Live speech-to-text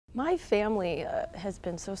My family has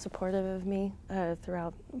been so supportive of me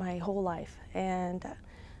throughout my whole life, and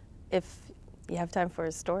if you have time for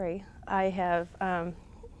a story, I have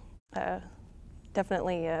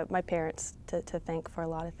definitely my parents to thank for a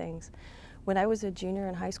lot of things. When I was a junior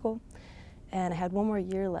in high school, and I had one more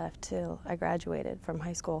year left till I graduated from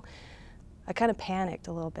high school, I kind of panicked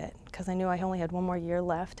a little bit because I knew I only had one more year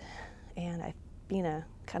left, and being a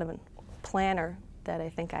kind of a planner that I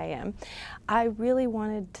think I am, I really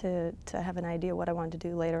wanted to have an idea what I wanted to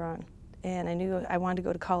do later on. And I knew I wanted to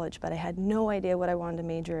go to college, but I had no idea what I wanted to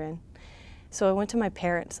major in. So I went to my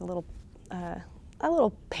parents a little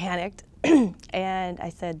panicked, and I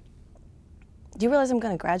said, "Do you realize I'm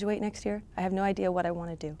going to graduate next year? I have no idea what I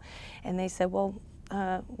want to do." And they said, "Well,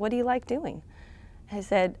 what do you like doing?" I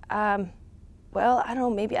said, "Well, I don't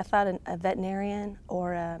know, maybe I thought a veterinarian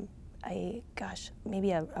or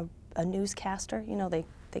maybe a newscaster. You know, they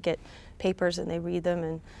get papers and they read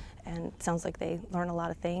them, and it sounds like they learn a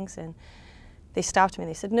lot of things." And they stopped me and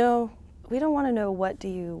they said, "No, we don't want to know what do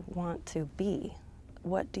you want to be.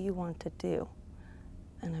 What do you want to do?"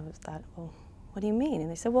 And I thought, "Well, what do you mean?" And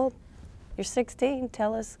they said, "Well, you're 16.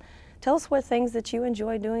 Tell us what things that you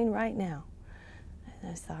enjoy doing right now."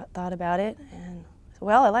 And I thought about it, and I said,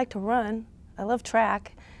 "Well, I like to run. I love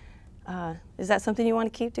track. Is that something you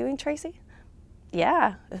want to keep doing, Tracy?"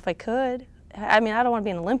 "Yeah, if I could. I mean, I don't want to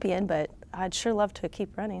be an Olympian, but I'd sure love to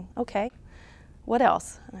keep running." "Okay. What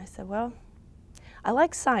else?" And I said, "Well, I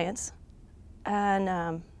like science, and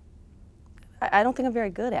I don't think I'm very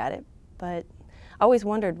good at it, but I always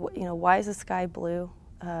wondered, you know, why is the sky blue?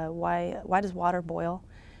 Why does water boil?"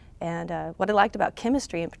 And what I liked about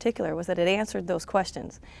chemistry in particular was that it answered those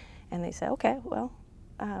questions. And they said, "Okay, well,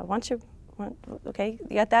 okay,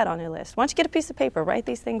 you got that on your list. Why don't you get a piece of paper, write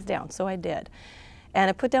these things down?" So I did. And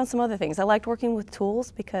I put down some other things. I liked working with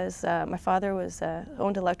tools because my father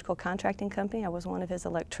owned an electrical contracting company. I was one of his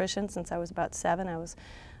electricians since I was about 7. I was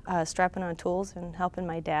strapping on tools and helping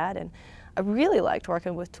my dad. And I really liked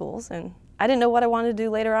working with tools. And I didn't know what I wanted to do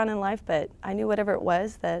later on in life, but I knew whatever it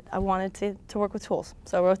was that I wanted to work with tools.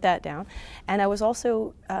 So I wrote that down. And I was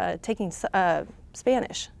also taking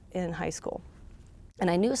Spanish in high school. And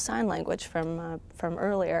I knew sign language from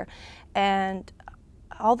earlier. And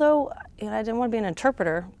although I didn't want to be an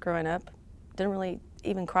interpreter growing up, didn't really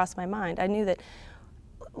even cross my mind, I knew that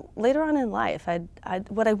later on in life,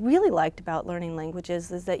 what I really liked about learning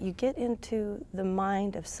languages is that you get into the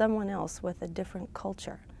mind of someone else with a different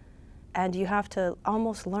culture. And you have to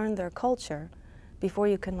almost learn their culture before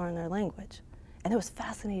you can learn their language. And it was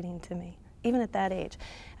fascinating to me, even at that age.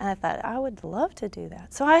 And I thought, I would love to do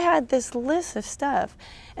that. So I had this list of stuff,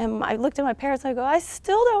 and I looked at my parents and I go, "I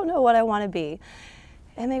still don't know what I want to be."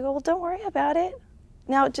 And they go, "Well, don't worry about it.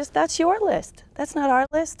 Now, that's your list. That's not our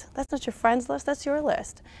list. That's not your friend's list. That's your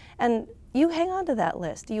list. And you hang on to that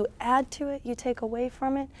list. You add to it, you take away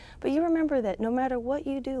from it, but you remember that no matter what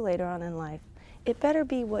you do later on in life, it better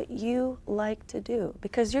be what you like to do,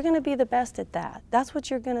 because you're going to be the best at that. That's what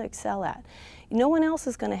you're going to excel at. No one else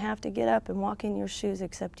is going to have to get up and walk in your shoes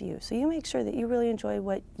except you. So you make sure that you really enjoy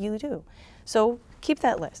what you do. So keep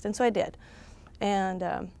that list." And so I did.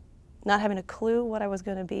 And not having a clue what I was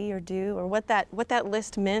going to be or do, or what that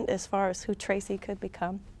list meant as far as who Tracy could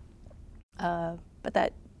become. But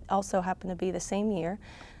that also happened to be the same year,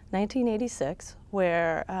 1986,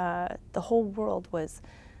 where the whole world was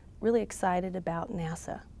really excited about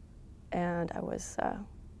NASA, and I was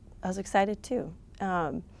excited too.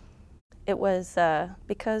 It was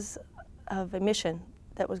because of a mission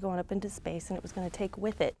that was going up into space, and it was going to take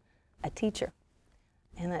with it a teacher,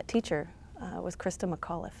 and that teacher was Krista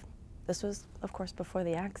McAuliffe. This was, of course, before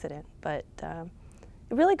the accident, but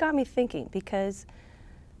it really got me thinking because,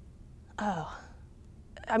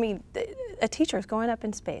 I mean, a teacher is going up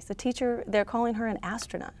in space. A teacher, they're calling her an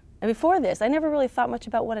astronaut. And before this, I never really thought much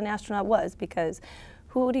about what an astronaut was, because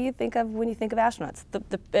who do you think of when you think of astronauts?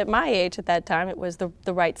 At my age at that time, it was the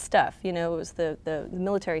right stuff. You know, it was the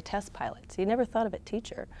military test pilots. You never thought of a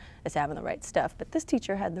teacher as having the right stuff, but this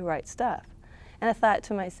teacher had the right stuff. And I thought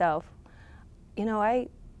to myself, you know,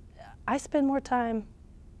 I spend more time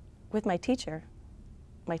with my teachers,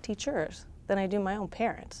 than I do my own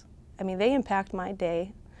parents. I mean, they impact my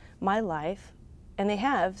day, my life, and they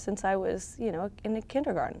have since I was, you know, in the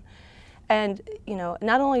kindergarten. And, you know,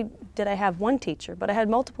 not only did I have one teacher, but I had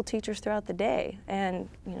multiple teachers throughout the day. And,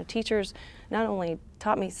 you know, teachers not only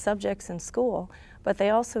taught me subjects in school, but they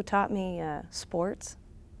also taught me sports.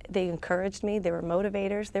 They encouraged me, they were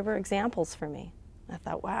motivators, they were examples for me. I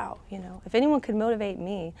thought, wow, you know, if anyone could motivate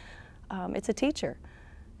me, it's a teacher.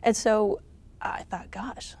 And so I thought,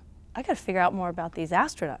 gosh, I got to figure out more about these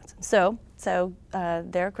astronauts. So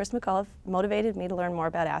there, Chris McAuliffe motivated me to learn more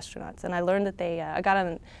about astronauts, and I learned that I got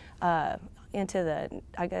into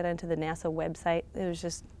the NASA website. It was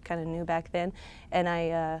just kind of new back then, and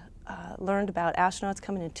I learned about astronauts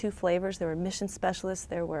coming in two flavors. There were mission specialists.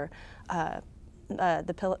 There were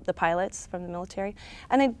the pilots from the military,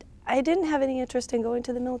 and I didn't have any interest in going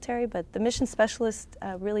to the military, but the mission specialist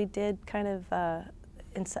really did kind of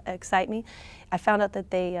excite me. I found out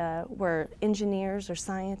that they were engineers or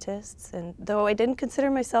scientists, and though I didn't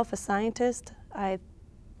consider myself a scientist, I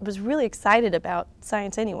was really excited about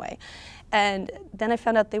science anyway. And then I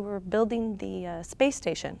found out they were building the space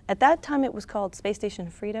station. At that time it was called Space Station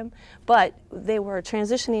Freedom, but they were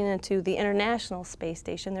transitioning into the International Space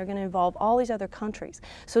Station. They're going to involve all these other countries.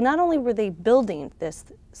 So not only were they building this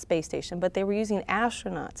space station, but they were using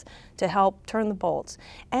astronauts to help turn the bolts.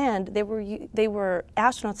 And they were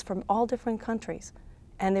astronauts from all different countries,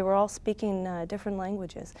 and they were all speaking different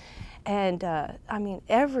languages. And I mean,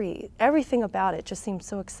 everything about it just seemed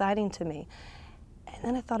so exciting to me. And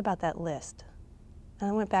then I thought about that list, and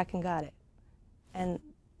I went back and got it. And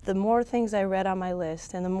the more things I read on my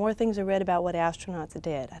list, and the more things I read about what astronauts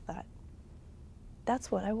did, I thought, that's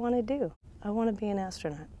what I want to do. I want to be an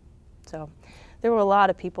astronaut. So there were a lot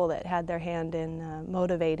of people that had their hand in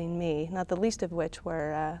motivating me, not the least of which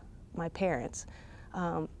were my parents.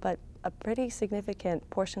 But a pretty significant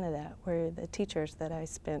portion of that were the teachers that I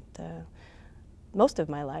spent most of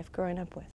my life growing up with.